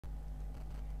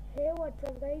Hey, what's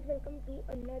up guys, welcome to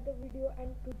another video,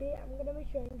 and today I'm gonna be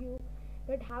showing you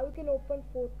that how you can open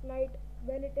Fortnite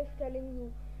when it is telling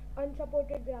you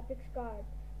unsupported graphics card.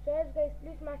 So yes guys,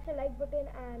 please smash the like button,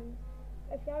 and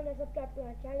if you haven't subscribed to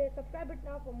my channel, subscribe it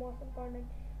now for more awesome content.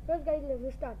 So yes guys, let's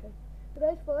get started. So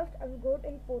guys, first I will go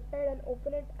in Fortnite and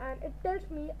open it, and it tells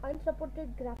me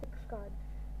unsupported graphics card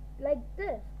like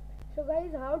this. So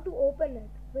guys, how to open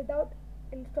it without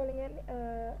installing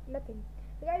nothing?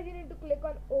 So guys, you need to click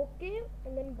on OK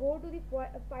and then go to the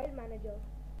file manager.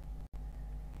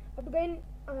 After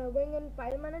going in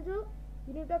file manager,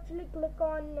 you need to actually click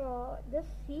on this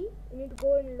C. You need to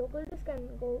go in local disk and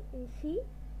go in C,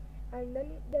 and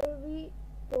then there will be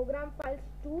program files,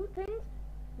 two things.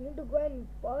 You need to go in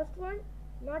first one,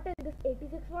 not in this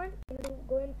 86 one. You need to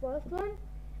go in first one,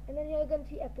 and then here you can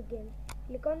see Epic Games.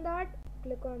 Click on that.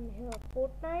 Click on here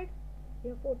Fortnite.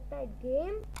 Here Fortnite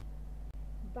game,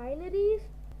 binaries,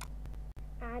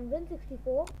 and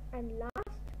Win64, and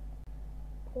last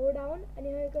go down, and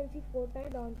here you can see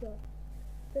Fortnite launcher.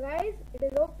 So guys, it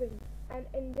is open, and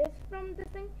in this from this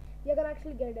thing you can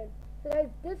actually get it. So guys,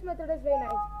 this method is very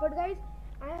nice, but guys,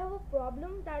 I have a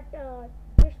problem that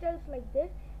this tells like this,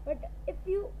 but if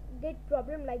you get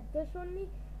problem like this only,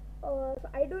 so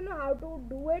I don't know how to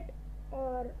do it,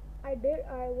 or I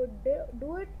would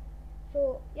do it.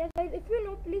 So yes guys, if you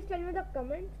know, please tell me in the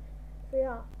comments. So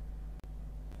yeah,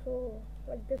 so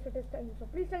like this it is time, so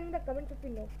please tell me in the comments if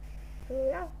you know. So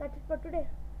yeah, that's it for today.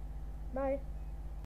 Bye.